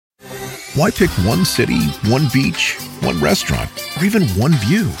Why pick one city, one beach, one restaurant, or even one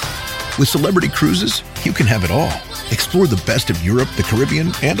view? With Celebrity Cruises, you can have it all. Explore the best of Europe, the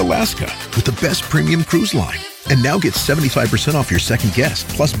Caribbean, and Alaska with the best premium cruise line. And now get 75% off your second guest,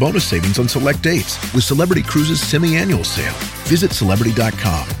 plus bonus savings on select dates with Celebrity Cruises semi-annual sale. Visit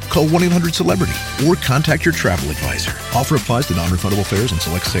Celebrity.com, call 1-800-CELEBRITY, or contact your travel advisor. Offer applies to non-refundable fares and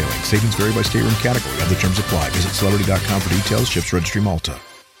select sailing. Savings vary by state and category. Other terms apply. Visit Celebrity.com for details. Ships Registry, Malta.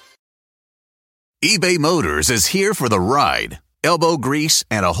 eBay Motors is here for the ride. Elbow grease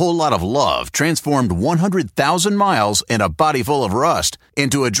and a whole lot of love transformed 100,000 miles and a body full of rust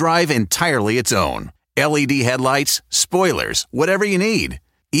into a drive entirely its own. LED headlights, spoilers, whatever you need.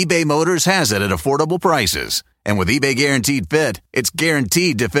 eBay Motors has it at affordable prices. And with eBay Guaranteed Fit, it's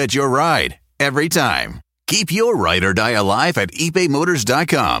guaranteed to fit your ride every time. Keep your ride or die alive at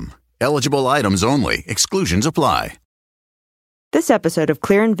ebaymotors.com. Eligible items only. Exclusions apply. This episode of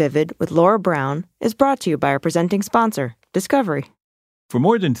Clear and Vivid with Laura Brown is brought to you by our presenting sponsor, Discovery. For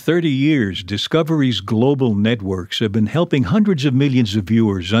more than 30 years, Discovery's global networks have been helping hundreds of millions of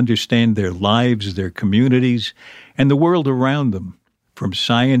viewers understand their lives, their communities, and the world around them. From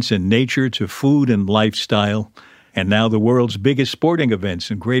science and nature to food and lifestyle, and now the world's biggest sporting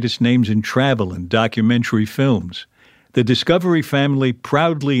events and greatest names in travel and documentary films. The Discovery family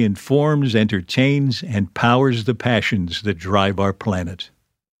proudly informs, entertains, and powers the passions that drive our planet.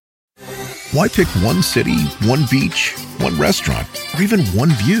 Why pick one city, one beach, one restaurant, or even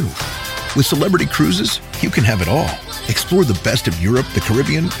one view? With Celebrity Cruises, you can have it all. Explore the best of Europe, the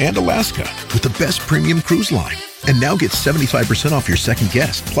Caribbean, and Alaska with the best premium cruise line. And now get 75% off your second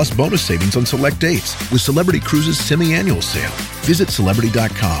guest, plus bonus savings on select dates with Celebrity Cruises semi-annual sale. Visit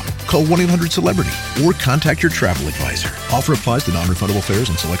Celebrity.com, call 1-800-CELEBRITY, or contact your travel advisor. Offer applies to non-refundable fares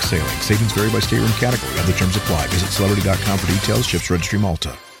and select sailing. Savings vary by state and category. Other terms apply. Visit Celebrity.com for details. Ships Registry,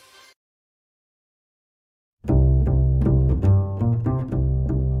 Malta.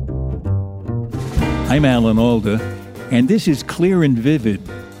 I'm Alan Alda, and this is Clear and Vivid,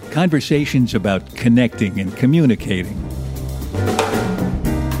 conversations about connecting and communicating.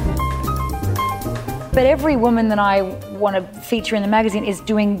 But every woman that I want to feature in the magazine is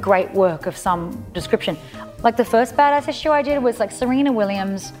doing great work of some description. Like the first Badass issue I did was like Serena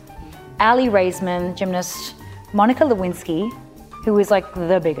Williams, Aly Raisman, gymnast, Monica Lewinsky, who is like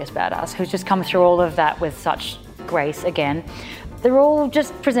the biggest badass, who's just come through all of that with such grace again. They're all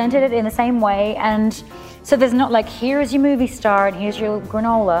just presented it in the same way, and so there's not like, here's your movie star and here's your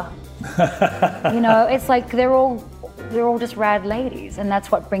granola. You know, it's like they're all just rad ladies, and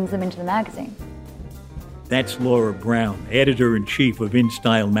that's what brings them into the magazine. That's Laura Brown, editor-in-chief of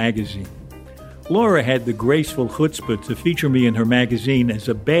InStyle magazine. Laura had the graceful chutzpah to feature me in her magazine as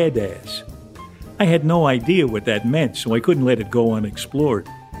a badass. I had no idea what that meant, so I couldn't let it go unexplored.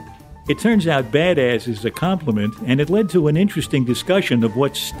 It turns out badass is a compliment, and it led to an interesting discussion of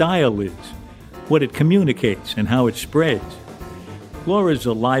what style is, what it communicates, and how it spreads. Laura's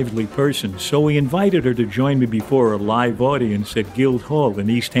a lively person, so we invited her to join me before a live audience at Guildhall in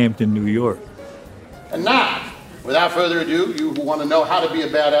East Hampton, New York. And now, without further adu, you who want to know how to be a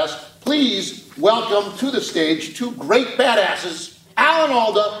badass, please welcome to the stage two great badasses, Alan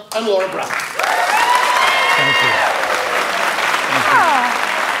Alda and Laura Brown. Thank you. Thank you.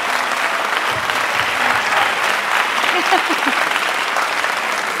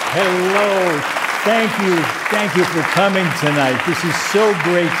 Hello. Thank you for coming tonight. This is so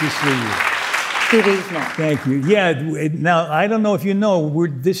great to see you. Good evening. Thank you. Yeah, now, I don't know if you know,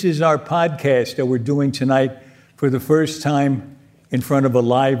 this is our podcast that we're doing tonight for the first time in front of a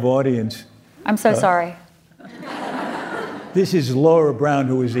live audience. I'm so sorry. This is Laura Brown,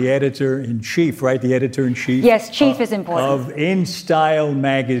 who is the editor-in-chief, right? The editor-in-chief? Yes, chief is important. Of InStyle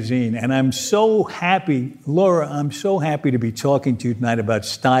magazine. And I'm so happy, Laura, I'm so happy to be talking to you tonight about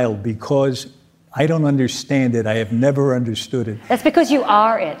style because I don't understand it. I have never understood it. That's because you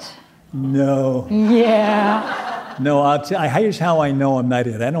are it. No. Yeah. No, here's how I know I'm not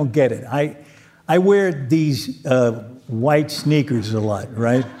it. I don't get it. I wear these white sneakers a lot,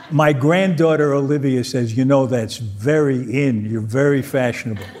 right? My granddaughter Olivia says, you know, that's very in. You're very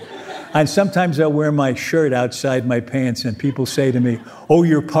fashionable. And sometimes I wear my shirt outside my pants and people say to me, oh,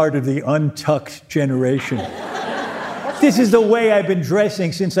 you're part of the untucked generation. This is the way I've been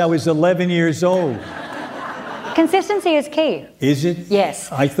dressing since I was 11 years old. Consistency is key. Is it?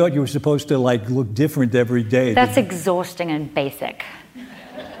 Yes. I thought you were supposed to look different every day. That's exhausting and basic.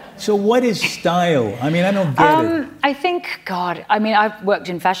 So what is style? I mean, I don't get it. I think, I've worked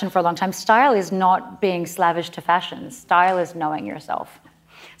in fashion for a long time. Style is not being slavish to fashion. Style is knowing yourself.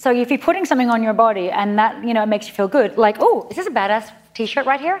 So if you're putting something on your body and that, makes you feel good, like, oh, is this a badass T-shirt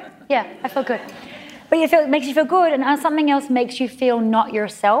right here. Yeah, I feel good. But it makes you feel good, and something else makes you feel not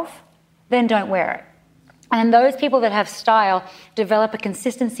yourself, then don't wear it. And those people that have style develop a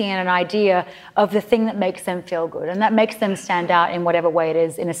consistency and an idea of the thing that makes them feel good, and that makes them stand out in whatever way it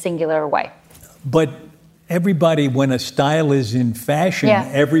is, in a singular way. But everybody, when a style is in fashion,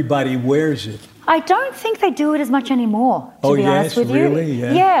 everybody wears it. I don't think they do it as much anymore, to be honest with you. Really?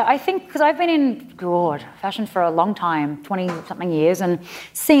 Yeah, I think, because I've been in, fashion for a long time, 20-something years, and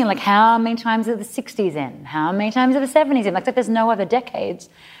seeing like how many times are the 60s in, how many times are the 70s in, like there's no other decades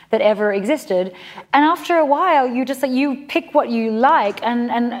that ever existed. And after a while, you just like, you pick what you like, and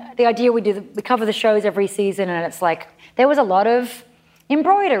the idea we cover the shows every season, and it's like, there was a lot of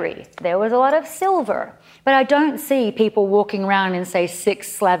embroidery, there was a lot of silver, but I don't see people walking around in, say,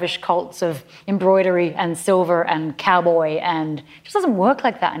 6 slavish coats of embroidery and silver and cowboy, and it just doesn't work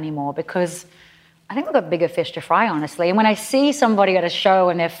like that anymore, because I think we've got bigger fish to fry, honestly. And when I see somebody at a show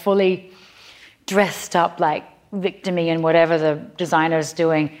and they're fully dressed up like Victor-me and whatever the designer's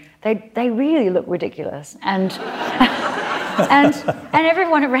doing, they really look ridiculous. And and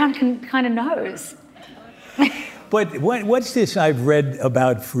everyone around kind of knows. But what's this I've read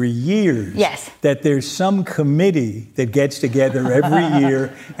about for years? Yes. That there's some committee that gets together every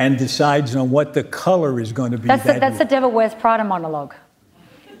year and decides on what the color is going to be. That's the Devil Wears Prada monologue.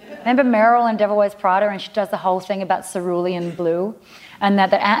 Remember Meryl in Devil Wears Prada, and she does the whole thing about cerulean blue? And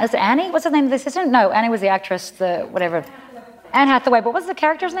that is Annie? What's the name of the assistant? No, Annie was the actress, whatever. Anne Hathaway, but what's the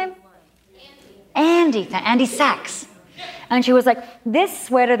character's name? Andy Sachs. And she was like, this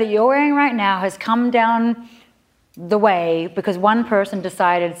sweater that you're wearing right now has come down the way because one person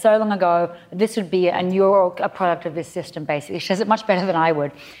decided so long ago this would be it, and you're a product of this system, basically. She says it much better than I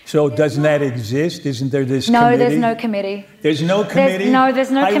would. So doesn't that exist? Isn't there this committee? No, there's no committee. There's no committee?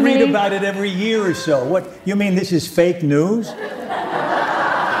 There's no committee. I read about it every year or so. What, you mean this is fake news?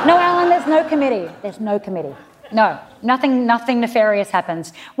 No, Alan, there's no committee. There's no committee. No, nothing nefarious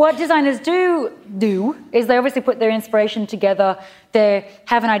happens. What designers do is they obviously put their inspiration together. They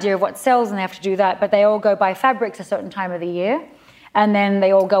have an idea of what sells, and they have to do that, but they all go buy fabrics a certain time of the year, and then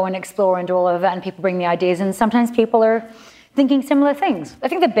they all go and explore and do all of that, and people bring the ideas, and sometimes people are thinking similar things. I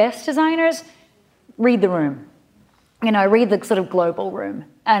think the best designers read the room. Read the sort of global room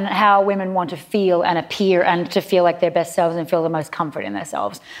and how women want to feel and appear and to feel like their best selves and feel the most comfort in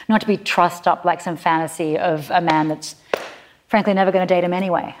themselves, not to be trussed up like some fantasy of a man that's frankly never going to date him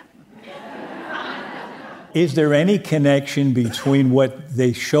anyway. Is there any connection between what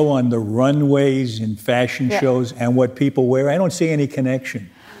they show on the runways in fashion shows and what people wear? I don't see any connection.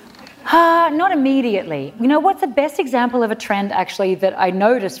 Not immediately. What's the best example of a trend, actually, that I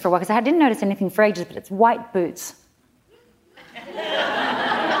noticed for a while, because I didn't notice anything for ages, but it's white boots.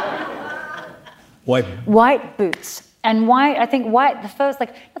 White boots. And white, I think white,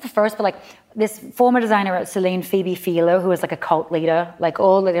 this former designer at Celine, Phoebe Philo, who was like a cult leader, like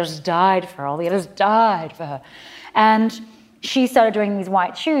all leaders died for her, all leaders died for her. And she started doing these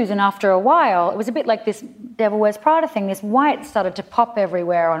white shoes, and after a while, it was a bit like this Devil Wears Prada thing, this white started to pop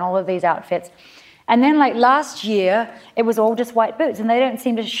everywhere on all of these outfits. And then like last year, it was all just white boots, and they don't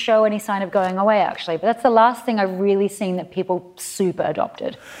seem to show any sign of going away, actually. But that's the last thing I've really seen that people super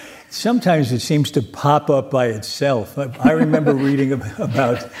adopted. Sometimes it seems to pop up by itself. I remember reading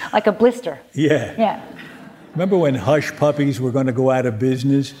about... Like a blister. Yeah. Remember when Hush Puppies were going to go out of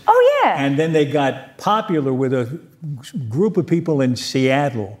business? Oh, yeah. And then they got popular with a group of people in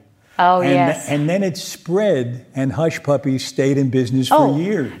Seattle. Oh, yes. And then it spread, and Hush Puppies stayed in business for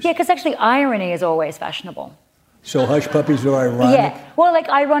years. Yeah, because actually irony is always fashionable. So Hush Puppies are ironic? Yeah. Well, like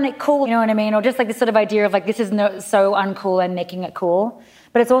ironic cool, you know what I mean? Or just like this sort of idea of like this is so uncool and making it cool.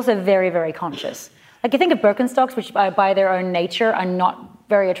 But it's also very, very conscious. Like you think of Birkenstocks, which by their own nature are not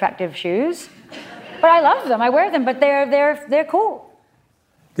very attractive shoes. But I love them. I wear them, but they're cool.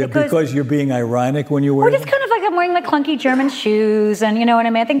 Because you're being ironic when you wear them? Well, just kind of like I'm wearing like clunky German shoes, and you know what I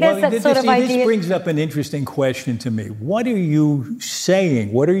mean? I think there's that sort of idea. This brings up an interesting question to me. What are you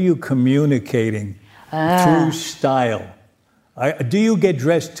saying? What are you communicating through style? Do you get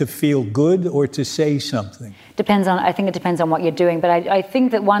dressed to feel good or to say something? I think it depends on what you're doing, but I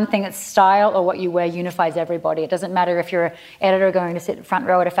think that one thing, it's style or what you wear unifies everybody. It doesn't matter if you're an editor going to sit front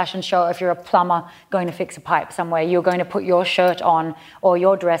row at a fashion show, or if you're a plumber going to fix a pipe somewhere. You're going to put your shirt on or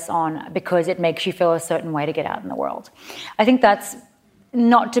your dress on because it makes you feel a certain way to get out in the world. I think that's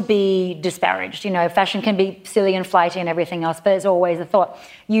not to be disparaged. Fashion can be silly and flighty and everything else, but there's always a thought.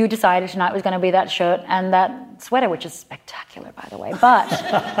 You decided tonight was going to be that shirt and that sweater, which is spectacular, by the way, but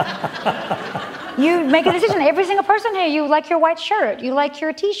You make a decision. Every single person here, you like your white shirt, you like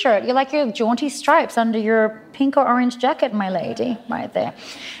your T-shirt, you like your jaunty stripes under your pink or orange jacket, my lady, right there.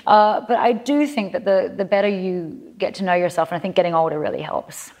 But I do think that the better you get to know yourself, and I think getting older really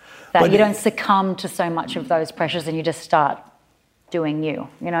helps, that you don't succumb to so much of those pressures and you just start doing you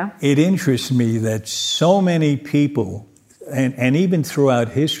know? It interests me that so many people, and even throughout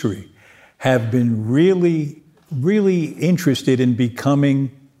history, have been really, really interested in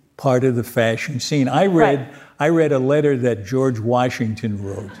becoming part of the fashion scene. I read a letter that George Washington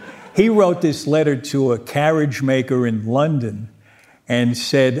wrote. He wrote this letter to a carriage maker in London and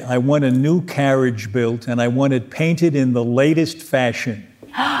said, I want a new carriage built and I want it painted in the latest fashion.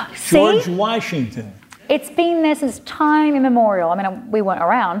 George Washington. It's been there since time immemorial. I mean, we weren't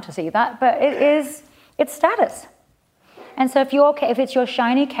around to see that, but it's status. And so if it's your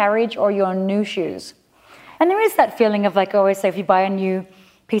shiny carriage or your new shoes, and there is that feeling of, like I always say, if you buy a new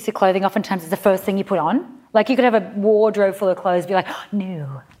piece of clothing, oftentimes it's the first thing you put on. Like you could have a wardrobe full of clothes, be like, oh,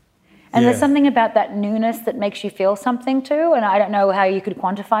 new. And there's something about that newness that makes you feel something too. And I don't know how you could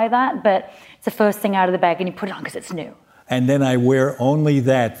quantify that, but it's the first thing out of the bag and you put it on because it's new. And then I wear only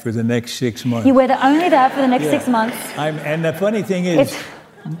that for the next 6 months. You wear only that for the next 6 months. And the funny thing is,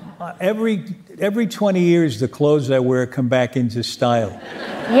 every 20 years, the clothes I wear come back into style.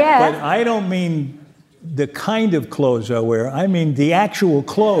 Yeah. But I don't mean the kind of clothes I wear. I mean the actual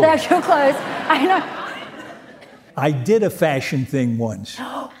clothes. The actual clothes. I know. I did a fashion thing once.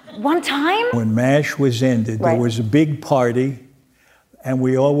 One time? When MASH was ended, there was a big party, and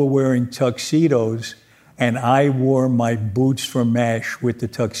we all were wearing tuxedos, and I wore my boots from MASH with the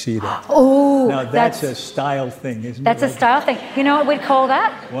tuxedo. Oh, now that's a style thing, isn't it? That's a style thing. You know what we'd call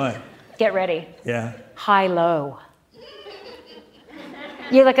that? What? Get ready. Yeah. High-low.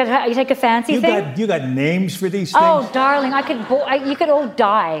 You take a fancy thing? You got names for these things? Oh, darling, you could all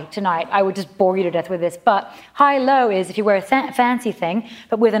die tonight. I would just bore you to death with this. But high-low is if you wear a fancy thing,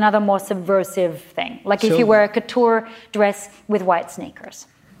 but with another more subversive thing. Like if you wear a couture dress with white sneakers.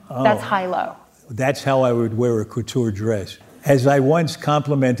 That's high-low. That's how I would wear a couture dress. As I once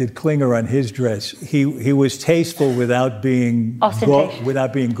complimented Klinger on his dress, he was tasteful without being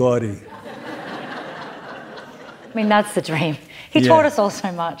gaudy. I mean, that's the dream. He taught us all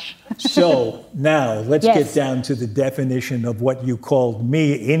so much. So now let's get down to the definition of what you called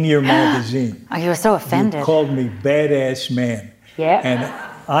me in your magazine. Oh, you were so offended. You called me badass man. Yeah. And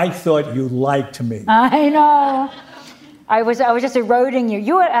I thought you liked me. I know. I was just eroding you.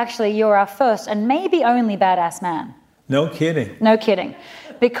 You're our first and maybe only badass man. No kidding. No kidding.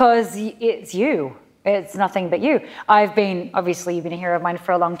 Because it's you. It's nothing but you. You've been a hero of mine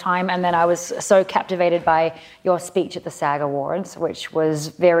for a long time, and then I was so captivated by your speech at the SAG Awards, which was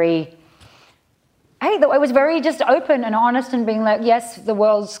very just open and honest and being like, yes, we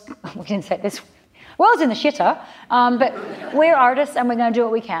didn't say this, world's in the shitter, but we're artists and we're going to do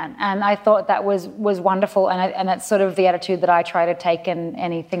what we can. And I thought that was wonderful, and that's sort of the attitude that I try to take in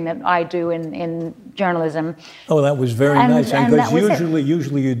anything that I do in journalism. Oh, that was very nice. Because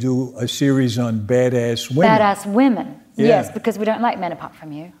usually you do a series on badass women. Badass women, yes, because we don't like men apart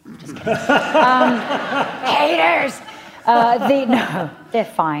from you. I'm just kidding. Haters! No, they're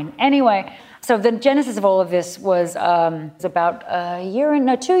fine. Anyway, so the genesis of all of this was about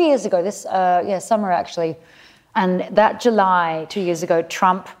 2 years ago, summer actually. And that July, 2 years ago,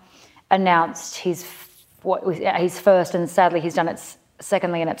 Trump announced his first, and sadly he's done it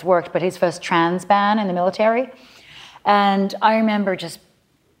secondly and it's worked, but his first trans ban in the military. And I remember just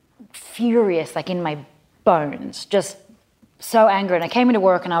furious, like in my bones, just so angry. And I came into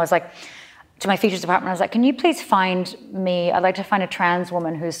work and I was like, to my features department, I was like, can you please find me, I'd like to find a trans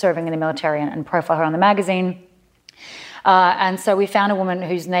woman who's serving in the military and profile her on the magazine. And so we found a woman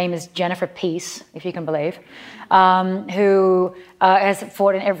whose name is Jennifer Peace, if you can believe, who has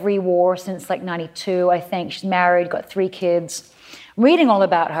fought in every war since like 92, I think. She's married, got 3 kids. I'm reading all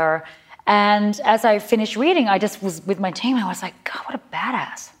about her. And as I finished reading, I just was with my team. I was like, God, what a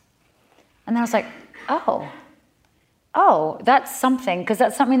badass. And then I was like, oh, that's something, because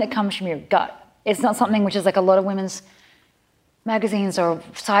that's something that comes from your gut. It's not something which is like a lot of women's magazines or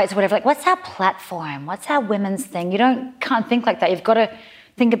sites or whatever. Like, what's our platform? What's our women's thing? Can't think like that. You've got to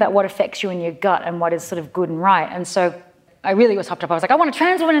think about what affects you in your gut and what is sort of good and right. And so I really was hopped up. I was like, I want a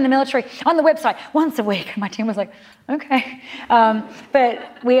trans woman in the military on the website once a week. And my team was like, okay.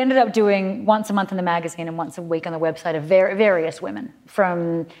 But we ended up doing once a month in the magazine and once a week on the website of various women,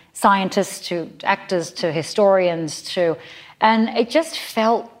 from scientists to actors to historians and it just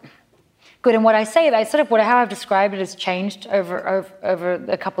felt good. And what I say, how I've described it has changed over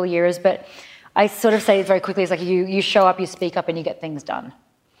a couple of years, but I sort of say it very quickly. It's like you show up, you speak up, and you get things done.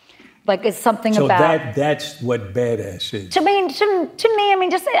 Like it's something so about... that's what badass is. To me, I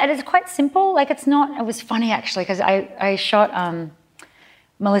mean, just it's quite simple. Like it's not... It was funny, actually, because I shot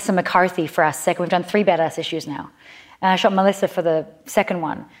Melissa McCarthy for our second... We've done 3 badass issues now. And I shot Melissa for the second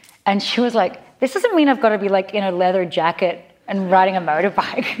one. And she was like, this doesn't mean I've got to be like in a leather jacket and riding a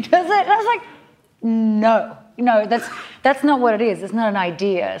motorbike, does it? And I was like, no, that's not what it is. It's not an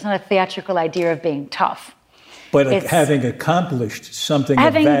idea. It's not a theatrical idea of being tough. But having accomplished something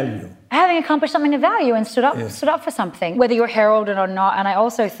of value. Having accomplished something of value and stood up for something, whether you're heralded or not. And I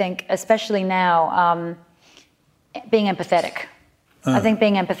also think, especially now, being empathetic. I think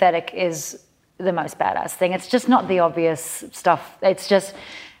being empathetic is the most badass thing. It's just not the obvious stuff. It's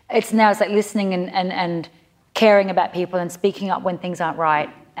like listening and caring about people and speaking up when things aren't right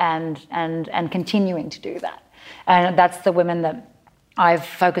and continuing to do that. And that's the women that I've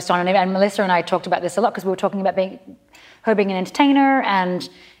focused on. And Melissa and I talked about this a lot because we were talking about her being an entertainer and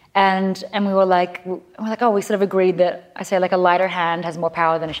we were like, oh, we sort of agreed that I say like a lighter hand has more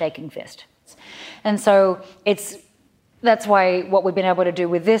power than a shaking fist. And so that's why what we've been able to do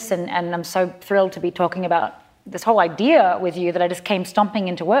with this, and I'm so thrilled to be talking about this whole idea with you that I just came stomping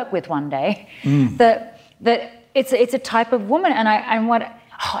into work with one day, that it's a type of woman,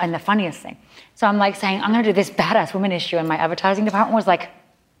 and the funniest thing. So I'm like saying, I'm going to do this badass woman issue, and my advertising department was like,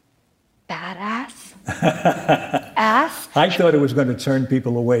 badass? Ass? I thought it was going to turn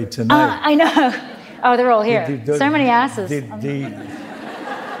people away tonight. I know. Oh, they're all here. So many asses.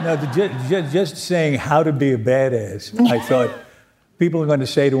 Just saying how to be a badass, I thought people are going to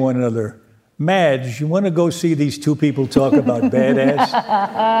say to one another, Madge, you want to go see these 2 people talk about badass?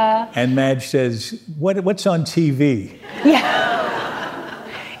 And Madge says, what's on TV? Yeah.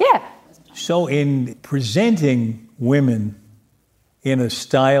 So in presenting women in a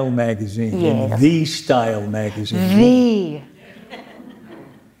style magazine, in the style magazine.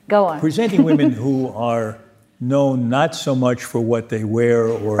 Go on. Presenting women who are known not so much for what they wear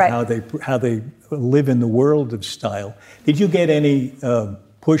or how they live in the world of style. Did you get any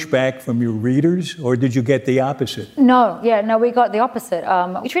pushback from your readers, or did you get the opposite? No, we got the opposite.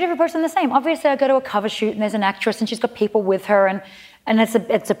 We treat every person the same. Obviously, I go to a cover shoot and there's an actress and she's got people with her and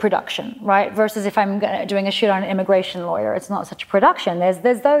it's a production, right? Versus if I'm doing a shoot on an immigration lawyer, it's not such a production.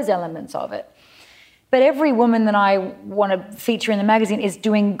 There's those elements of it. But every woman that I want to feature in the magazine is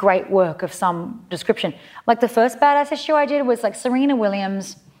doing great work of some description. Like the first badass issue I did was like Serena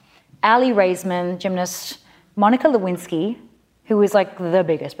Williams, Aly Raisman, gymnast, Monica Lewinsky, who is like the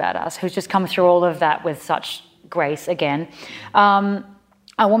biggest badass, who's just come through all of that with such grace again.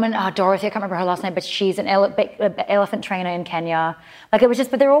 A woman, Dorothy, I can't remember her last name, but she's an elephant trainer in Kenya. Like it was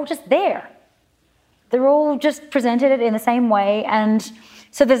but they're all just there. They're all just presented it in the same way. And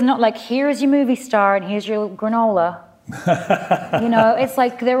so there's not like, here's your movie star and here's your granola. It's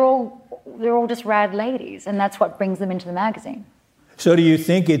like they're all just rad ladies, and that's what brings them into the magazine. So do you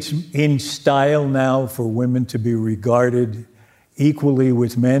think it's in style now for women to be regarded equally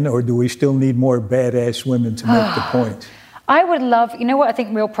with men, or do we still need more badass women to make the point? I would love, what I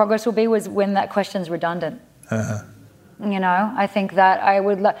think real progress will be was when that question's redundant. I think that I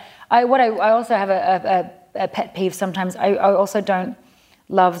would I also have a pet peeve sometimes. I also don't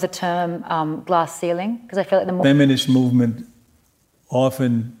love the term glass ceiling, because I feel like the more... Feminist movement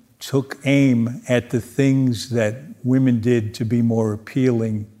often took aim at the things that women did to be more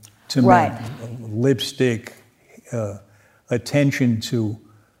appealing to men. Lipstick, attention to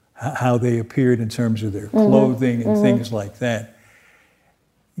how they appeared in terms of their clothing and things like that.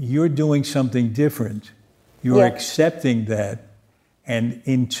 You're doing something different. You're accepting that. And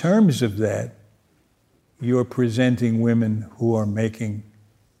in terms of that, you're presenting women who are making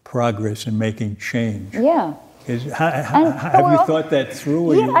progress and making change. Yeah. Have you thought that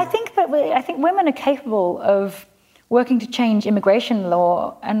through? I think women are capable of working to change immigration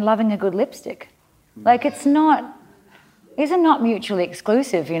law and loving a good lipstick. Like these are not mutually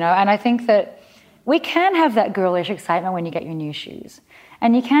exclusive, And I think that we can have that girlish excitement when you get your new shoes.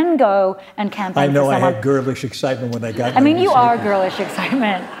 And you can go and campaign for someone. I know I had girlish excitement when I got my new sneakers. Are girlish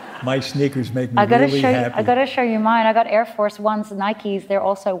excitement. My sneakers make me really happy. I got to show you mine. I got Air Force Ones, Nikes. They're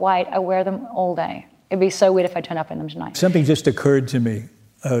also white. I wear them all day. It'd be so weird if I turn up in them tonight. Something just occurred to me.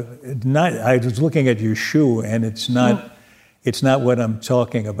 I was looking at your shoe, and it's not what I'm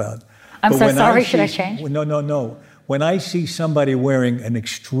talking about. I'm so sorry. Should I change? No. When I see somebody wearing an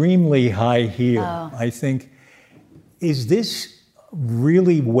extremely high heel, I think, is this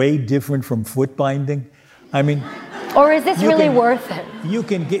really way different from foot binding? I mean... Or is this really worth it? You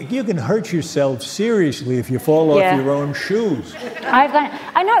can hurt yourself seriously if you fall off your own shoes.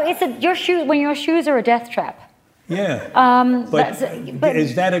 I know, your shoes, when your shoes are a death trap. Yeah. But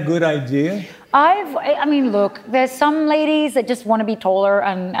is that a good idea? I mean, look, there's some ladies that just want to be taller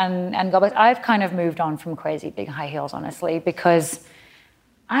and go back. I've kind of moved on from crazy big high heels, honestly, because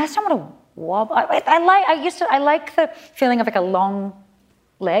I just don't want to wobble. I like the feeling of like a long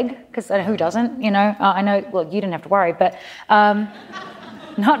leg, because who doesn't, you know? I know, well, you didn't have to worry, but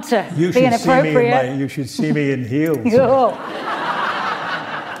not to be inappropriate. You should see me in heels.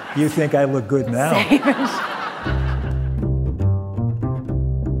 You think I look good now?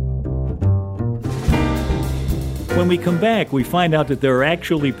 When we come back, we find out that there are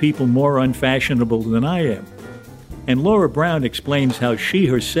actually people more unfashionable than I am. And Laura Brown explains how she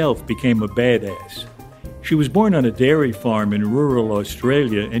herself became a badass. She was born on a dairy farm in rural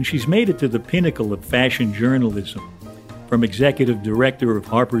Australia, and she's made it to the pinnacle of fashion journalism. From executive director of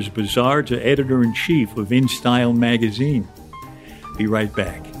Harper's Bazaar to editor-in-chief of InStyle magazine. Be right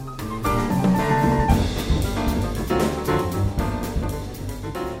back.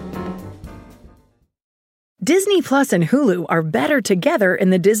 Disney Plus and Hulu are better together in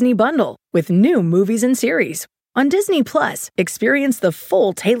the Disney Bundle, with new movies and series. On Disney Plus, experience the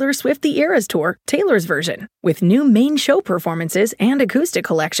full Taylor Swift The Eras Tour, Taylor's version, with new main show performances and acoustic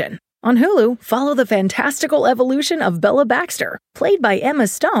collection. On Hulu, follow the fantastical evolution of Bella Baxter, played by Emma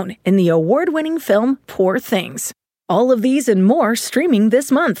Stone in the award-winning film Poor Things. All of these and more streaming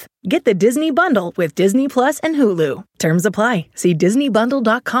this month. Get the Disney Bundle with Disney Plus and Hulu. Terms apply. See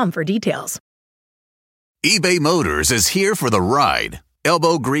DisneyBundle.com for details. eBay Motors is here for the ride.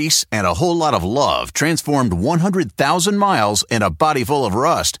 Elbow grease and a whole lot of love transformed 100,000 miles and a body full of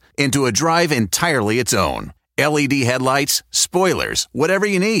rust into a drive entirely its own. LED headlights, spoilers, whatever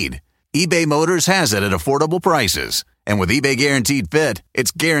you need. eBay Motors has it at affordable prices. And with eBay Guaranteed Fit, it's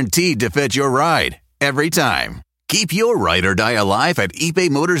guaranteed to fit your ride every time. Keep your ride or die alive at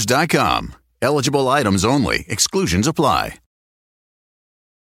ebaymotors.com. Eligible items only. Exclusions apply.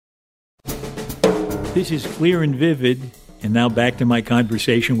 This is Clear and Vivid, and now back to my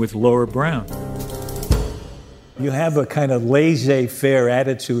conversation with Laura Brown. You have a kind of laissez-faire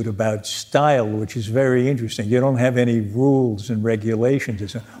attitude about style, which is very interesting. You don't have any rules and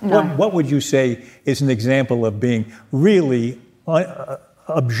regulations. No. What would you say is an example of being really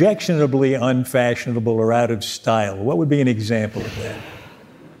objectionably unfashionable or out of style? What would be an example of that?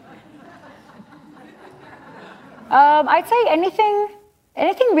 I'd say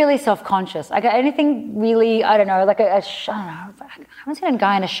anything really self-conscious. Like anything really, I don't know, like I haven't seen a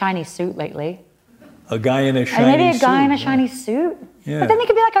guy in a shiny suit lately. A guy in a shiny suit? Maybe a guy in a shiny suit. Yeah. But then they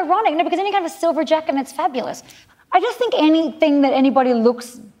could be like ironic, because then you can have a silver jacket and it's fabulous. I just think anything that anybody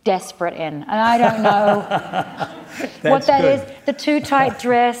looks desperate in, and I don't know what that is. The too tight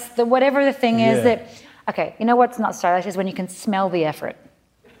dress, the whatever is that, okay, you know what's not stylish is when you can smell the effort.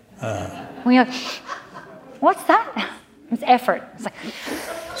 When you're like, what's that? It's effort. It's like,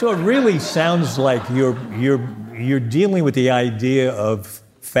 so it really sounds like you're dealing with the idea of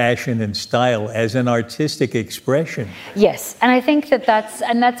fashion and style as an artistic expression. yes, and I think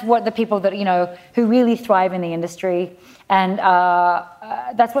that's what the people that, you know, who really thrive in the industry, and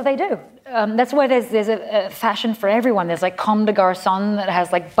that's what they do. That's why there's a fashion for everyone. There's like Comme des Garçons that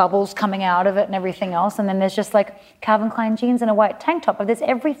has like bubbles coming out of it and everything else, and then there's just like Calvin Klein jeans and a white tank top. But there's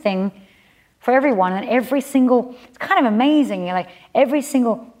everything for everyone, and it's kind of amazing. Like every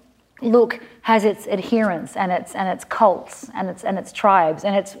single look has its adherents and its cults and its tribes,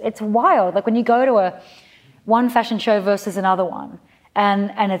 and it's wild. Like when you go to one fashion show versus another one,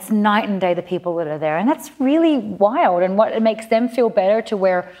 and it's night and day the people that are there, and that's really wild. And what it makes them feel better to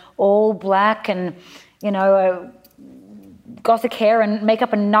wear all black and, you know, gothic hair and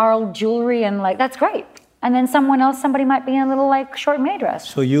makeup and gnarled jewelry, and like that's great. And then somebody might be in a little like short mini dress.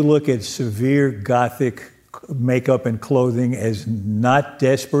 So you look at severe gothic makeup and clothing as not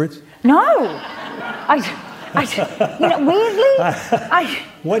desperate? No, weirdly,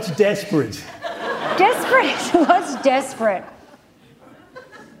 What's desperate? What's desperate?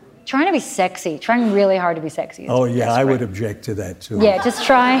 Trying to be sexy, trying really hard to be sexy. Oh yeah, desperate. I would object to that too. Yeah, just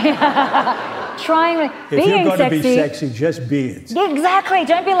trying if being you're going sexy. to be sexy, just be it. Yeah, exactly.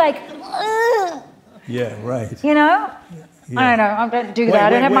 Don't be like, ugh. Yeah, right. You know? Yeah. I don't know. I don't do that. I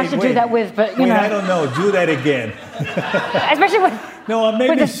don't have much to do that with, but you know. I don't know. Do that again. Especially with no, maybe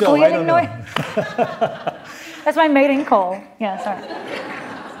with the so. I don't know. Noise. That's my mating call. Yeah, sorry.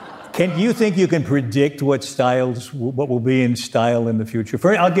 Do you think you can predict what will be in style in the future?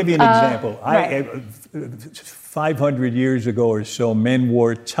 I'll give you an example. Right. 500 years ago or so, men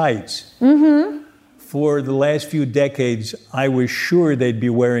wore tights. Mm-hmm. For the last few decades, I was sure they'd be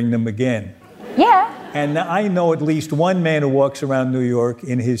wearing them again. Yeah. And I know at least one man who walks around New York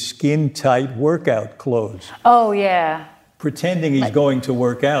in his skin-tight workout clothes. Oh, yeah. Pretending he's going to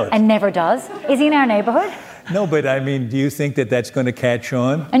work out. And never does. Is he in our neighborhood? No, but I mean, do you think that that's going to catch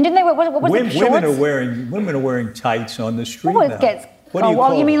on? And didn't they, what was it, shorts? Women are wearing tights on the street Well, now. it gets, What do you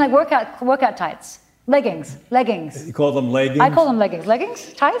call you mean them? like workout tights? Leggings. You call them leggings? I call them leggings.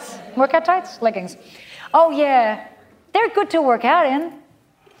 Leggings? Tights? Workout tights? Leggings. Oh, yeah. They're good to work out in.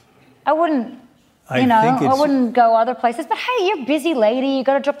 I wouldn't, I wouldn't go other places. But hey, you're a busy lady. You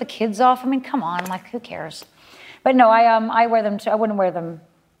got to drop the kids off. I mean, come on. Like, who cares? But no, I wear them too. I wouldn't wear them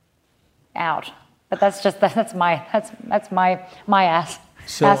out. But that's my ass.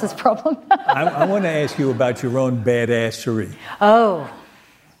 So, ass's problem. I want to ask you about your own badassery. Oh.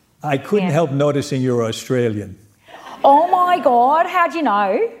 I couldn't help noticing you're Australian. Oh my God, how'd you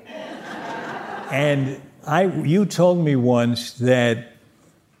know? And you told me once that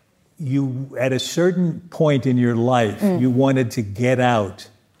you, at a certain point in your life, you wanted to get out.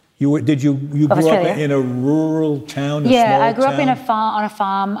 You grew up in a rural town, Yeah, small I grew up town? on a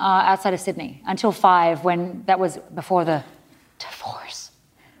farm outside of Sydney until 5, when that was before the divorce.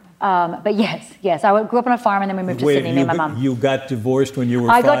 But yes, I grew up on a farm and then we moved to Sydney, me and my mum. You got divorced when you were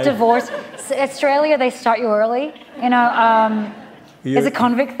 5? I got divorced. Australia, they start you early. It's a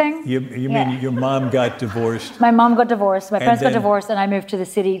convict thing. You mean your mom got divorced? My mom got divorced. My parents got divorced, and I moved to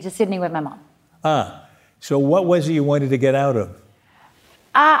Sydney with my mom. So what was it you wanted to get out of?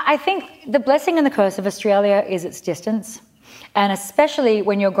 I think the blessing and the curse of Australia is its distance. And especially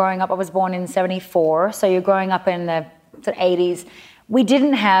when you're growing up, I was born in 74, so you're growing up in the 80s. We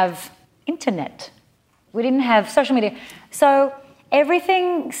didn't have internet. We didn't have social media. So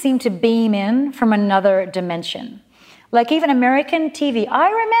everything seemed to beam in from another dimension. Like even American TV,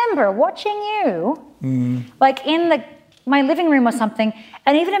 I remember watching you, like in my living room or something,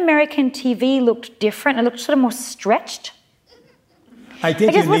 and even American TV looked different. It looked sort of more stretched. I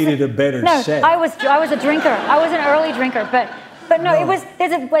think you needed a better set. No, I was a drinker. I was an early drinker, but no, it was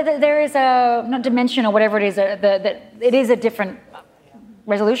there is a not dimension or whatever it is that it is a different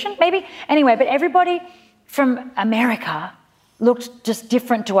resolution maybe. Anyway, but everybody from America looked just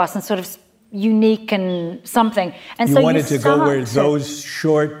different to us and sort of unique and something. And you so wanted to go where those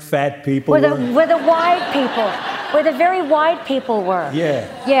short, fat people where the wide people, where the very wide people were. Yeah.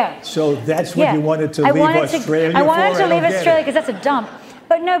 Yeah. So that's what you wanted to leave Australia for? I wanted to leave Australia because that's a dump.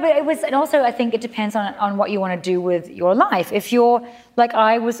 But no, but it was, and also I think it depends on what you want to do with your life. If you're, like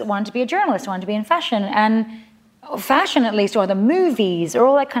I wanted to be a journalist, I wanted to be in fashion, and fashion at least, or the movies, or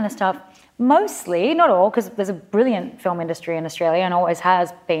all that kind of stuff, mostly, not all, because there's a brilliant film industry in Australia and always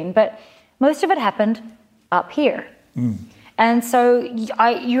has been, but most of it happened up here. And so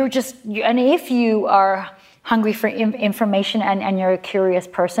and if you are hungry for information and you're a curious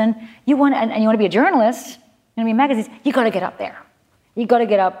person, you want to be a journalist, you want to be in magazines, you got to get up there. You got to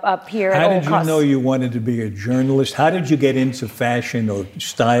get up here at all costs. How did you know you wanted to be a journalist? How did you get into fashion or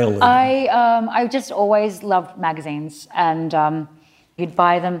style? I just always loved magazines, and you'd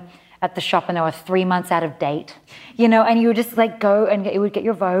buy them at the shop and they were 3 months out of date, and you would just like go and you would get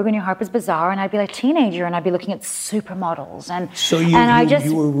your Vogue and your Harper's Bazaar, and I'd be like a teenager and I'd be looking at supermodels. So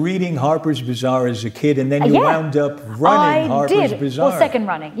you were reading Harper's Bazaar as a kid, and then you wound up running Harper's Bazaar. Well, second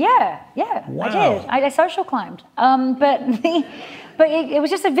running. Yeah. Wow. I did. I social climbed. But it was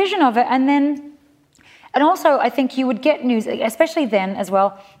just a vision of it. And also I think you would get news, especially then as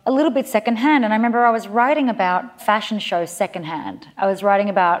well, a little bit secondhand. And I remember I was writing about fashion shows secondhand. I was writing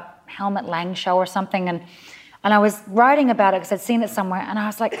about Helmut Lang show or something, and I was writing about it because I'd seen it somewhere, and I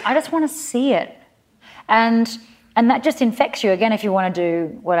was like, I just want to see it. And that just infects you. Again, if you want to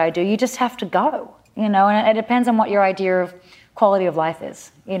do what I do, you just have to go, and it depends on what your idea of quality of life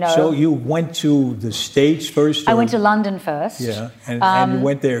is, So you went to the States first? I went to London first. Yeah, and you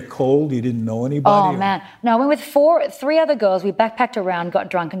went there cold? You didn't know anybody? Oh, man. No, I went with 3 other girls. We backpacked around, got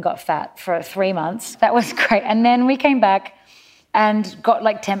drunk and got fat for 3 months. That was great. And then we came back and got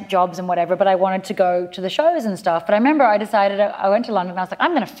like temp jobs and whatever, but I wanted to go to the shows and stuff. But I remember I decided, I went to London and I was like,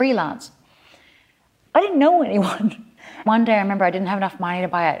 I'm going to freelance. I didn't know anyone. One day I remember I didn't have enough money to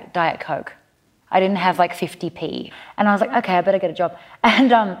buy a Diet Coke. I didn't have like 50p. And I was like, okay, I better get a job.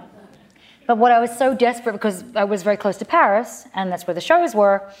 And but what I was so desperate, because I was very close to Paris and that's where the shows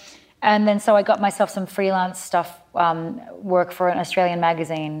were. And then so I got myself some freelance stuff, work for an Australian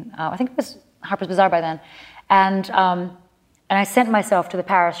magazine. I think it was Harper's Bazaar by then. And I sent myself to the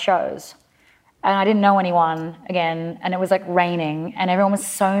Paris shows, and I didn't know anyone again, and it was like raining, and everyone was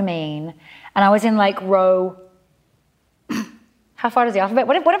so mean, and I was in like row, how far does the alphabet,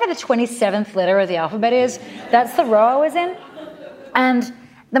 whatever the 27th letter of the alphabet is, that's the row I was in, and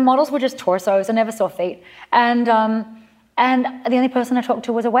The models were just torsos. I never saw feet. And the only person I talked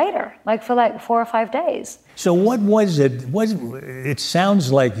to was a waiter, for 4 or 5 days. So what was it? It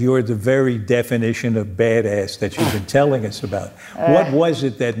sounds like you're the very definition of badass that you've been telling us about. What was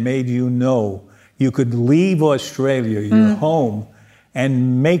it that made you know you could leave Australia, your home,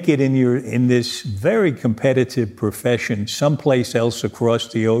 and make it in this very competitive profession someplace else across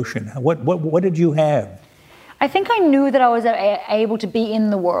the ocean? What did you have? I think I knew that I was able to be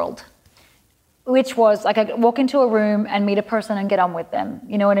in the world, which was I could walk into a room and meet a person and get on with them.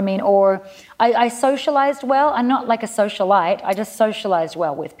 You know what I mean? Or I socialized well. I'm not like a socialite. I just socialized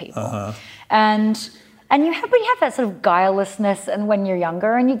well with people. Uh-huh. And you have that sort of guilelessness, and when you're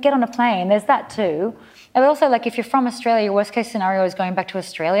younger and you get on a plane, there's that too. And also, if you're from Australia, your worst case scenario is going back to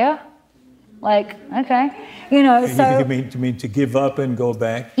Australia. Okay, so... You mean to give up and go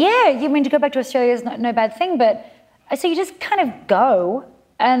back? Yeah, you mean to go back to Australia is no bad thing, but... So you just kind of go,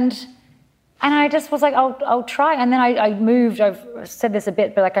 and I just was like, I'll try. And then I moved, I've said this a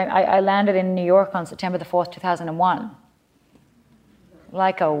bit, but I landed in New York on September the 4th, 2001.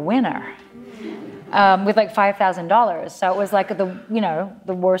 Like a winner. With $5,000. So it was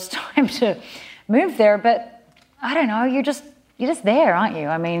the worst time to move there, but I don't know, you're just there, aren't you?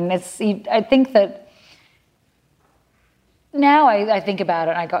 I mean, I think that now I think about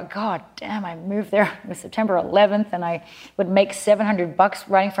it and I go, God damn, I moved there. It was September 11th and I would make $700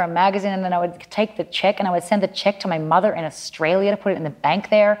 writing for a magazine, and then I would take the check and I would send the check to my mother in Australia to put it in the bank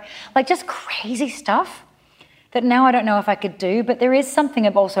there. Just crazy stuff that now I don't know if I could do, but there is something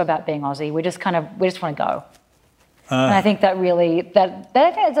also about being Aussie. We just want to go. And I think that really, that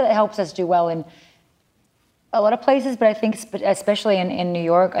helps us do well in a lot of places, but I think especially in New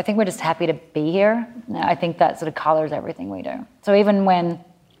York, I think we're just happy to be here. I think that sort of colors everything we do. So even when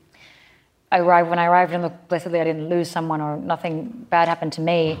I arrived in the blessedly I didn't lose someone or nothing bad happened to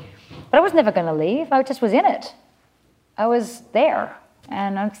me, but I was never going to leave. I just was in it. I was there,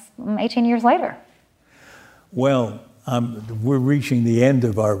 and I'm 18 years later. Well, we're reaching the end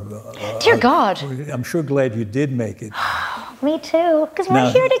of our... Dear God. I'm sure glad you did make it. Me too, because we're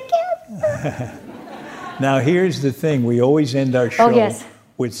here together. Now, here's the thing. We always end our show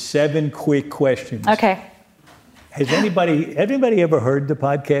with 7 quick questions. Okay. Has anybody ever heard the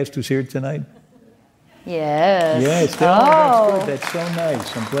podcast who's here tonight? Yes. Yes. Oh, that's good. That's so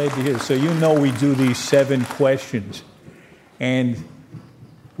nice. I'm glad to hear. So we do these 7 questions. And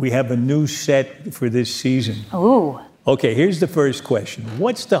we have a new set for this season. Ooh. Okay, here's the first question.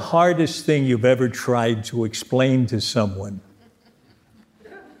 What's the hardest thing you've ever tried to explain to someone?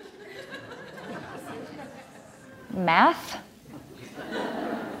 Math?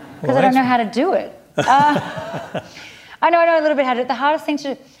 Because I don't know how to do it. I know a little bit how to do it. The hardest thing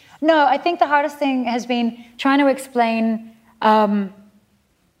to do... No, I think the hardest thing has been trying to explain to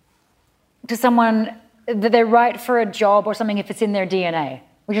someone that they're right for a job or something if it's in their DNA,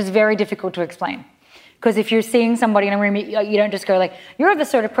 which is very difficult to explain. Because if you're seeing somebody in a room, you don't just go you're the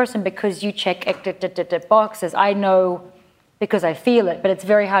sort of person because you check boxes. I know because I feel it, but it's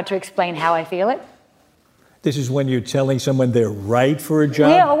very hard to explain how I feel it. This is when you're telling someone they're right for a job?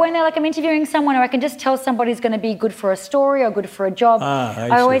 Yeah, or when I'm interviewing someone, or I can just tell somebody's going to be good for a story or good for a job.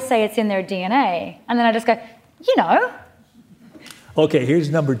 I always say it's in their DNA. And then I just go, Okay, here's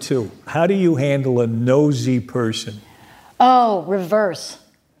number 2. How do you handle a nosy person? Oh, reverse.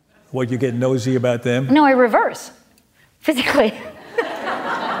 What, you get nosy about them? No, I reverse. Physically.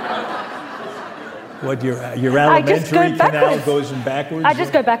 What, your alimentary canal goes in backwards? I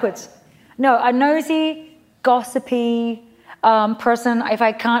just go backwards. No, a nosy, gossipy person, if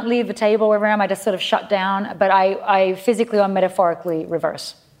I can't leave the table wherever I am, I just sort of shut down, but I physically or metaphorically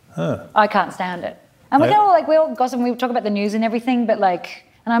reverse. Huh. I can't stand it. And we all gossip and we talk about the news and everything, but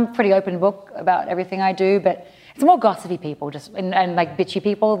and I'm a pretty open book about everything I do, but it's more gossipy people and bitchy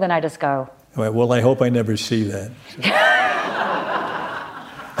people than I just go. All right, well, I hope I never see that.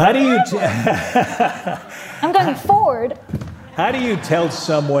 How do you... I'm going forward. How do you tell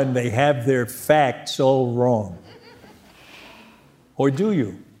someone they have their facts all wrong? Or do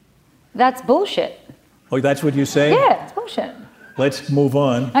you? That's bullshit. Oh, that's what you say? Yeah, it's bullshit. Let's move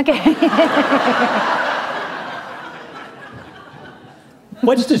on. Okay.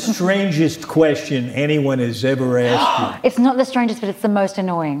 What's the strangest question anyone has ever asked you? It's not the strangest, but it's the most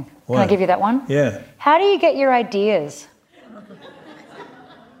annoying. What? Can I give you that one? Yeah. How do you get your ideas?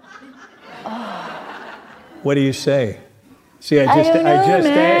 What do you say? See, I just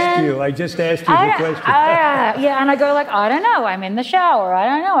asked you the question. Yeah, and I go I don't know. I'm in the shower. I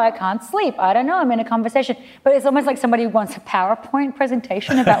don't know. I can't sleep. I don't know. I'm in a conversation. But it's almost like somebody wants a PowerPoint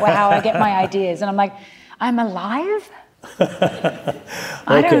presentation about how I get my ideas, and I'm like, I'm alive.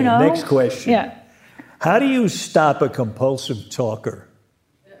 I don't know. Next question. Yeah. How do you stop a compulsive talker?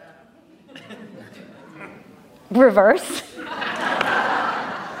 Reverse.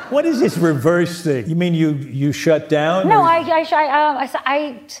 What is this reverse thing? You mean you shut down? No, or?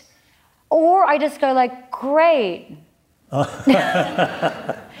 Or I just go like, great.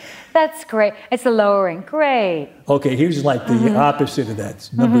 That's great. It's the lowering. Great. Okay, here's like the opposite of that.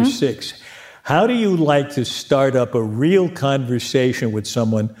 Number 6. How do you like to start up a real conversation with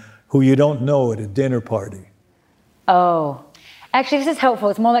someone who you don't know at a dinner party? Oh, actually, this is helpful.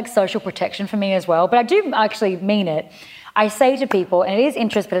 It's more like social protection for me as well. But I do actually mean it. I say to people, and it is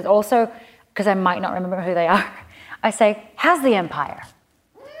interest, but it's also because I might not remember who they are. I say, how's the empire?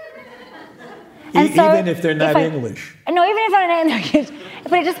 Even if they're not English? No, even if they're not English.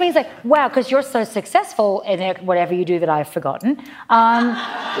 But it just means like, wow, because you're so successful in whatever you do that I've forgotten.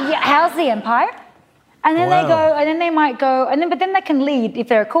 How's the empire? And then they go, and then they might go, but then they can lead, if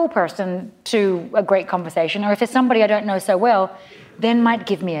they're a cool person, to a great conversation. Or if it's somebody I don't know so well, then might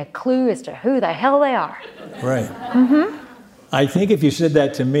give me a clue as to who the hell they are. Right. I think if you said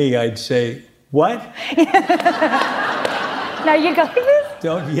that to me, I'd say, what? No, you go like this?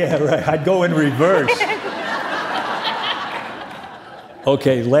 Right. I'd go in reverse.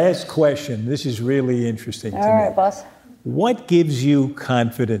 Okay, last question. This is really interesting to me. All right, boss. What gives you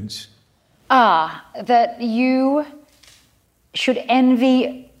confidence? That you should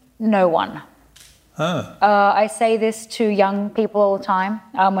envy no one. I say this to young people all the time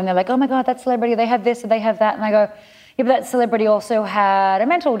when they're like, oh my God, that celebrity, they have this or they have that. And I go, yeah, but that celebrity also had a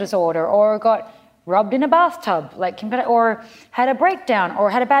mental disorder or got rubbed in a bathtub, or had a breakdown, or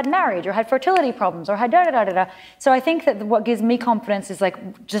had a bad marriage, or had fertility problems, or had da-da-da-da-da. So I think that what gives me confidence is like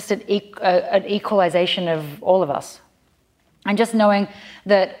just an equalization of all of us. And just knowing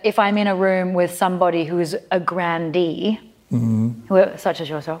that if I'm in a room with somebody who's a grandee, such as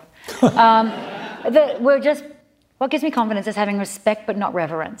yourself, that what gives me confidence is having respect but not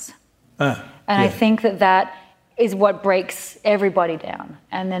reverence. I think that is what breaks everybody down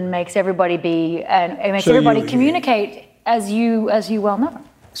and then makes everybody everybody communicate as you well know.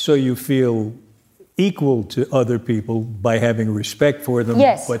 So you feel equal to other people by having respect for them,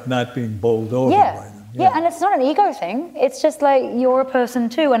 but not being bowled over by them. Yeah, and it's not an ego thing. It's just like you're a person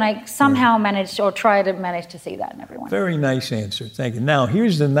too, and I somehow manage to see that in everyone. Very nice answer. Thank you. Now,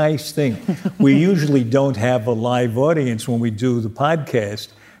 here's the nice thing. We usually don't have a live audience when we do the podcast,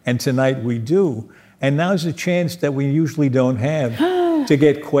 and tonight we do. And now's a chance that we usually don't have to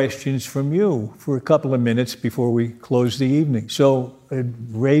get questions from you for a couple of minutes before we close the evening. So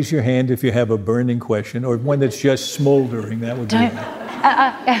raise your hand if you have a burning question or one that's just smoldering. That would be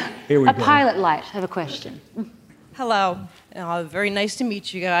Here we go. Pilot light. I have a question. Hello. Very nice to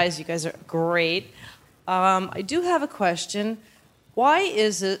meet you guys. You guys are great. I do have a question. Why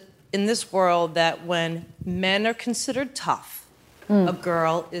is it in this world that when men are considered tough, a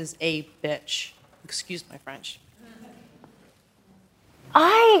girl is a bitch? Excuse my French.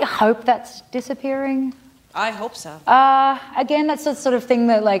 I hope that's disappearing. I hope so. Again, that's the sort of thing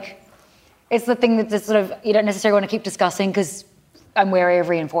that, it's the thing that sort of you don't necessarily want to keep discussing because I'm wary of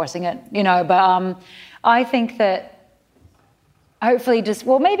reinforcing it, But I think that hopefully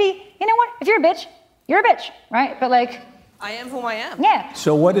maybe, you know what? If you're a bitch, you're a bitch, right? But I am who I am. Yeah.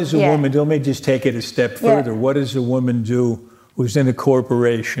 So what does a woman do? Let me just take it a step further. What does a woman do who's in a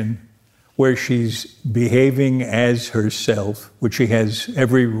corporation where she's behaving as herself, which she has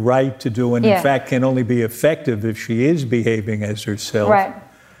every right to do, and in fact can only be effective if she is behaving as herself. Right.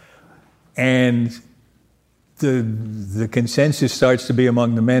 And the consensus starts to be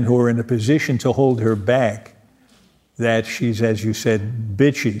among the men who are in a position to hold her back that she's, as you said,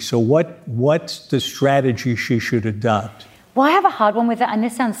 bitchy. So what's the strategy she should adopt? Well, I have a hard one with that, and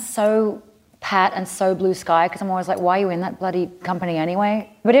this sounds so pat and so blue sky, because I'm always like, why are you in that bloody company anyway?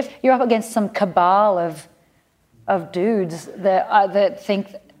 But if you're up against some cabal of dudes that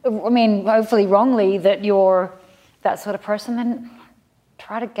think, hopefully wrongly, that you're that sort of person, then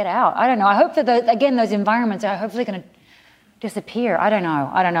try to get out. I don't know. I hope that those environments are hopefully going to disappear. I don't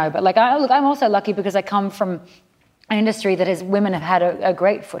know. But I'm also lucky because I come from an industry that women have had a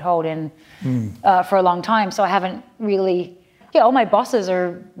great foothold in for a long time. So I haven't really. Yeah, all my bosses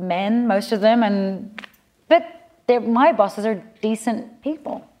are men, most of them, but my bosses are decent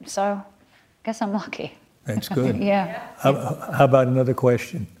people, so I guess I'm lucky. That's good. Yeah. How about another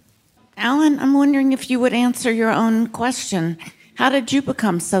question? Alan, I'm wondering if you would answer your own question. How did you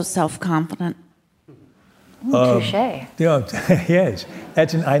become so self-confident? Touche. Yes,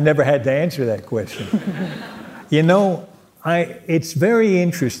 I never had to answer that question. It's very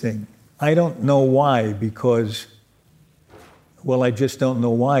interesting. I don't know why, because Well, I just don't know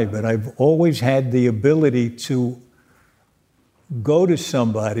why, but I've always had the ability to go to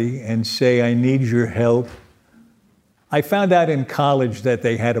somebody and say, I need your help. I found out in college that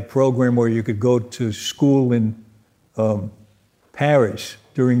they had a program where you could go to school in Paris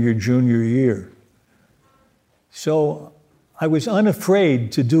during your junior year. So I was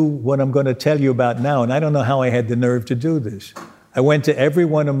unafraid to do what I'm going to tell you about now, and I don't know how I had the nerve to do this. I went to every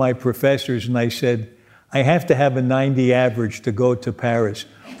one of my professors and I said, I have to have a 90 average to go to Paris.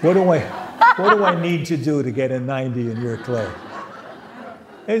 What do I need to do to get a 90 in your class?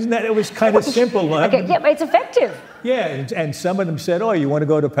 Isn't that, it was kind of simple. Okay, yeah, but it's effective. Yeah, and some of them said, oh, you want to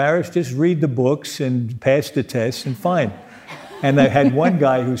go to Paris? Just read the books and pass the tests and fine. And I had one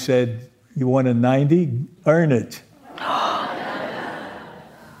guy who said, you want a 90? Earn it.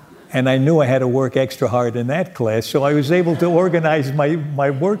 And I knew I had to work extra hard in that class, so I was able to organize my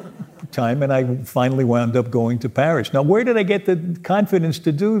work time, and I finally wound up going to Paris. Now, where did I get the confidence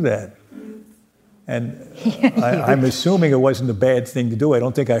to do that? And I'm assuming it wasn't a bad thing to do. I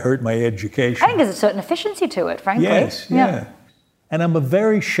don't think I hurt my education. I think there's a certain efficiency to it, frankly. Yes, yeah. And I'm a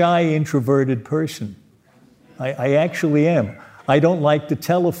very shy, introverted person. I actually am. I don't like the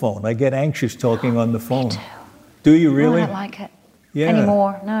telephone. I get anxious talking on the phone. Me too. Do you really? No, I don't like it. Yeah.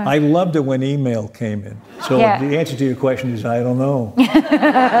 Anymore, no. I loved it when email came in. So the answer to your question is, I don't know.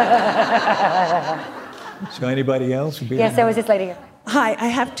 So anybody else? Yes, there was this lady here. Hi, I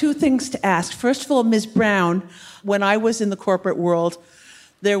have two things to ask. First of all, Ms. Brown, when I was in the corporate world,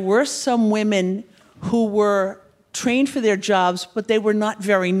 there were some women who were trained for their jobs, but they were not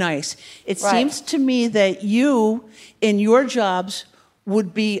very nice. It seems to me that you, in your jobs,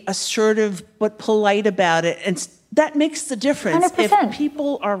 would be assertive but polite about it, and that makes the difference. 100%. If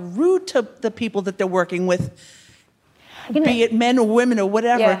people are rude to the people that they're working with, be it men or women or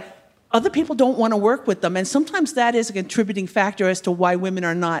whatever, other people don't want to work with them. And sometimes that is a contributing factor as to why women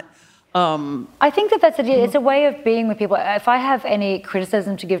are not... I think that's it's a way of being with people. If I have any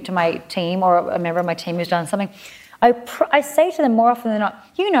criticism to give to my team or a member of my team who's done something, I say to them more often than not,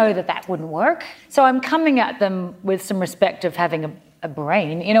 you know that wouldn't work. So I'm coming at them with some respect of having a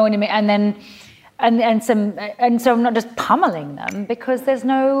brain, you know what I mean? And then... And so I'm not just pummeling them because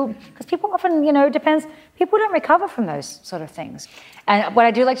people often, depends, people don't recover from those sort of things. And what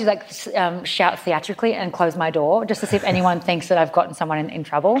I do like to do, shout theatrically and close my door just to see if anyone thinks that I've gotten someone in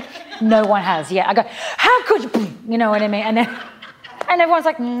trouble. No one has yet. I go, how could you, you know what I mean? And everyone's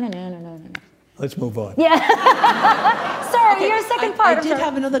like, no. Let's move on. Yeah. Sorry, your second part. I did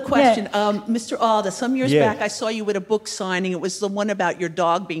have another question. Yeah. Mr. Alda, some years back I saw you at a book signing. It was the one about your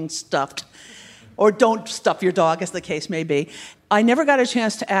dog being stuffed. Or don't stuff your dog, as the case may be. I never got a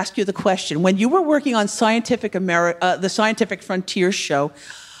chance to ask you the question. When you were working on the Scientific Frontiers show,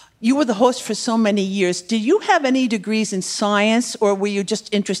 you were the host for so many years. Did you have any degrees in science, or were you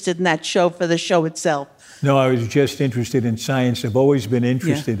just interested in that show for the show itself? No, I was just interested in science. I've always been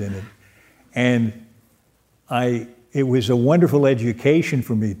interested in it. And it was a wonderful education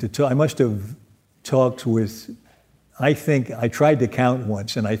for me to talk. I must have talked with... I think I tried to count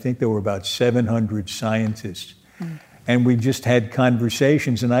once, and I think there were about 700 scientists. And we just had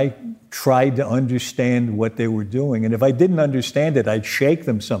conversations, and I tried to understand what they were doing. And if I didn't understand it, I'd shake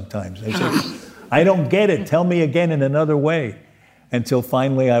them sometimes. I'd say, I don't get it. Tell me again in another way. Until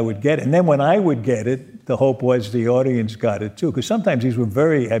finally I would get it. And then when I would get it, the hope was the audience got it too. Because sometimes these were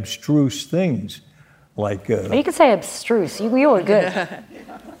very abstruse things. Like... you could say abstruse. You were good.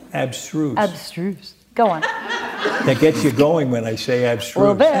 Abstruse. Abstruse. Go on. That gets you going when I say abstruse. A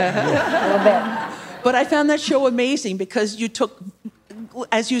little bit. A little bit. But I found that show amazing because you took,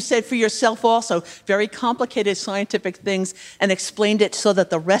 as you said for yourself also, very complicated scientific things and explained it so that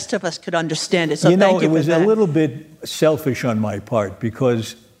the rest of us could understand it. So thank you for that. It was a little bit selfish on my part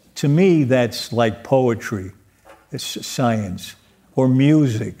because to me that's like poetry, it's science, or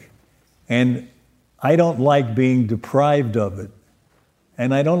music. And I don't like being deprived of it.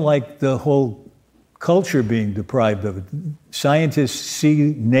 And I don't like the whole culture being deprived of it. Scientists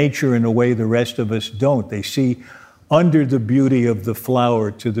see nature in a way the rest of us don't. They see under the beauty of the flower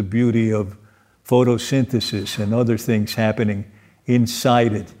to the beauty of photosynthesis and other things happening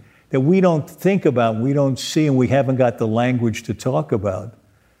inside it that we don't think about, we don't see, and we haven't got the language to talk about.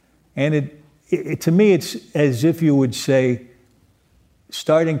 And to me, it's as if you would say,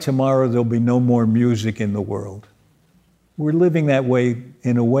 starting tomorrow, there'll be no more music in the world. We're living that way,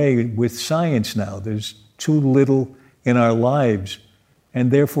 in a way, with science now. There's too little in our lives,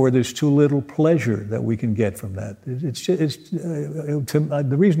 and therefore there's too little pleasure that we can get from that.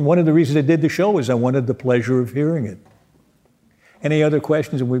 One of the reasons I did the show is I wanted the pleasure of hearing it. Any other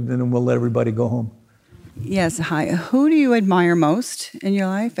questions? And then we'll let everybody go home. Yes, hi. Who do you admire most in your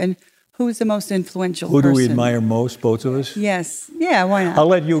life, and who is the most influential Who person? do we admire most, both of us? Yes. Yeah, why not? I'll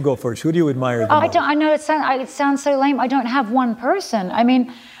let you go first. Who do you admire the most? I know it sounds so lame. I don't have one person. I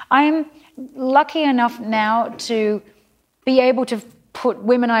mean, I'm lucky enough now to be able to put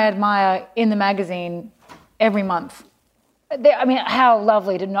women I admire in the magazine every month. I mean, how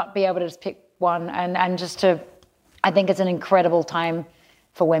lovely to not be able to just pick one and just to, I think it's an incredible time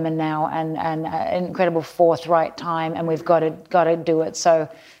for women now and an incredible forthright time, and we've got to do it. So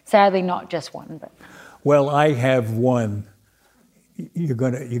sadly, not just one. But. Well, I have one. You're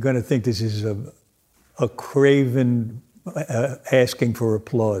gonna think this is a craven asking for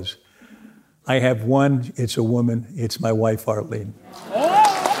applause. I have one. It's a woman. It's my wife, Arlene.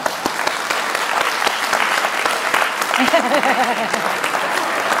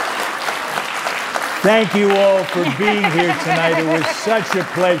 Thank you all for being here tonight. It was such a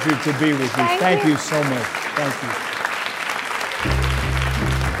pleasure to be with you. Thank you so much. Thank you.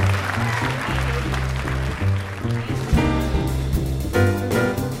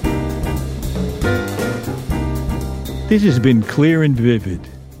 This has been Clear and Vivid.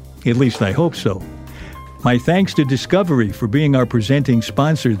 At least I hope so. My thanks to Discovery for being our presenting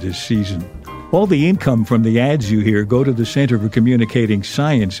sponsor this season. All the income from the ads you hear go to the Center for Communicating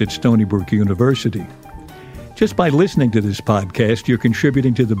Science at Stony Brook University. Just by listening to this podcast, you're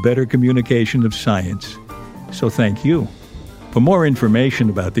contributing to the better communication of science. So thank you. For more information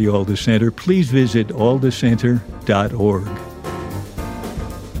about the Alda Center, please visit aldacenter.org.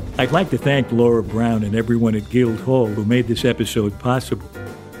 I'd like to thank Laura Brown and everyone at Guildhall who made this episode possible.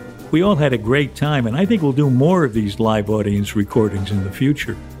 We all had a great time, and I think we'll do more of these live audience recordings in the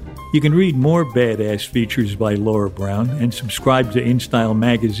future. You can read more badass features by Laura Brown and subscribe to InStyle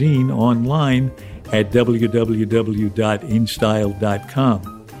magazine online at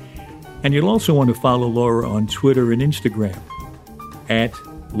www.instyle.com. And you'll also want to follow Laura on Twitter and Instagram at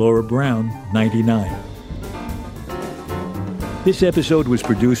LauraBrown99. This episode was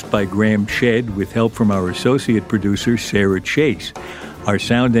produced by Graham Shedd with help from our associate producer, Sarah Chase. Our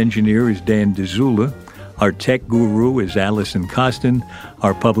sound engineer is Dan DeZula. Our tech guru is Allison Costin.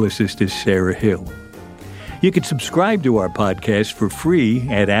 Our publicist is Sarah Hill. You can subscribe to our podcast for free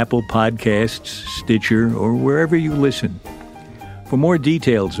at Apple Podcasts, Stitcher, or wherever you listen. For more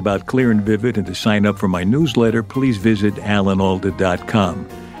details about Clear and Vivid and to sign up for my newsletter, please visit alanalda.com.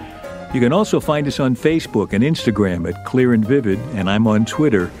 You can also find us on Facebook and Instagram at Clear and Vivid, and I'm on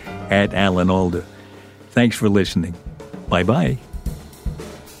Twitter at Alan Alda. Thanks for listening. Bye-bye.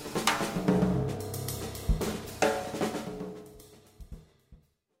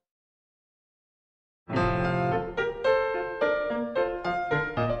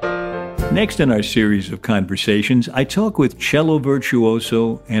 Next in our series of conversations, I talk with cello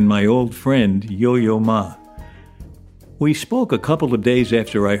virtuoso and my old friend, Yo-Yo Ma. We spoke a couple of days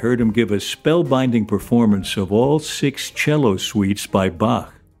after I heard him give a spellbinding performance of all 6 cello suites by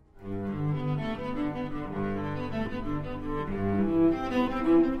Bach.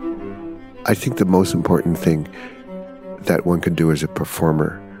 I think the most important thing that one can do as a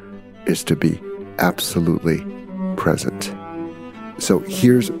performer is to be absolutely present. So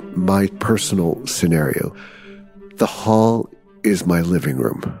here's my personal scenario. The hall is my living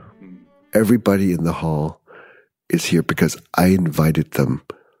room. Everybody in the hall is here because I invited them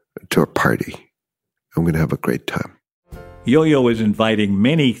to a party. I'm going to have a great time. Yo-Yo is inviting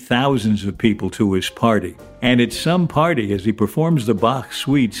many thousands of people to his party. And it's some party as he performs the Bach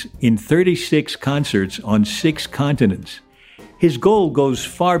suites in 36 concerts on 6 continents. His goal goes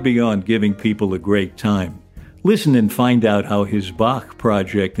far beyond giving people a great time. Listen and find out how his Bach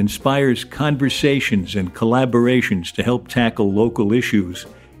project inspires conversations and collaborations to help tackle local issues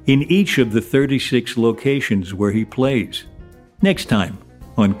in each of the 36 locations where he plays. Next time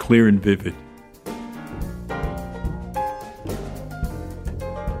on Clear and Vivid.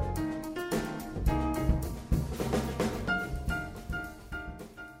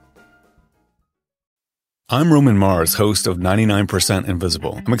 I'm Roman Mars, host of 99%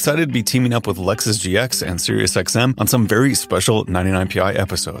 Invisible. I'm excited to be teaming up with Lexus GX and SiriusXM on some very special 99PI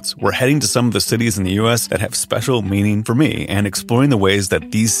episodes. We're heading to some of the cities in the U.S. that have special meaning for me and exploring the ways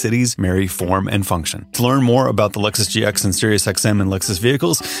that these cities marry form and function. To learn more about the Lexus GX and SiriusXM and Lexus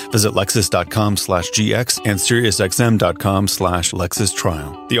vehicles, visit lexus.com/GX and SiriusXM.com/Lexus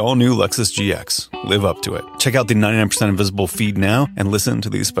Trial. The all-new Lexus GX. Live up to it. Check out the 99% Invisible feed now and listen to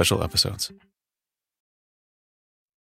these special episodes.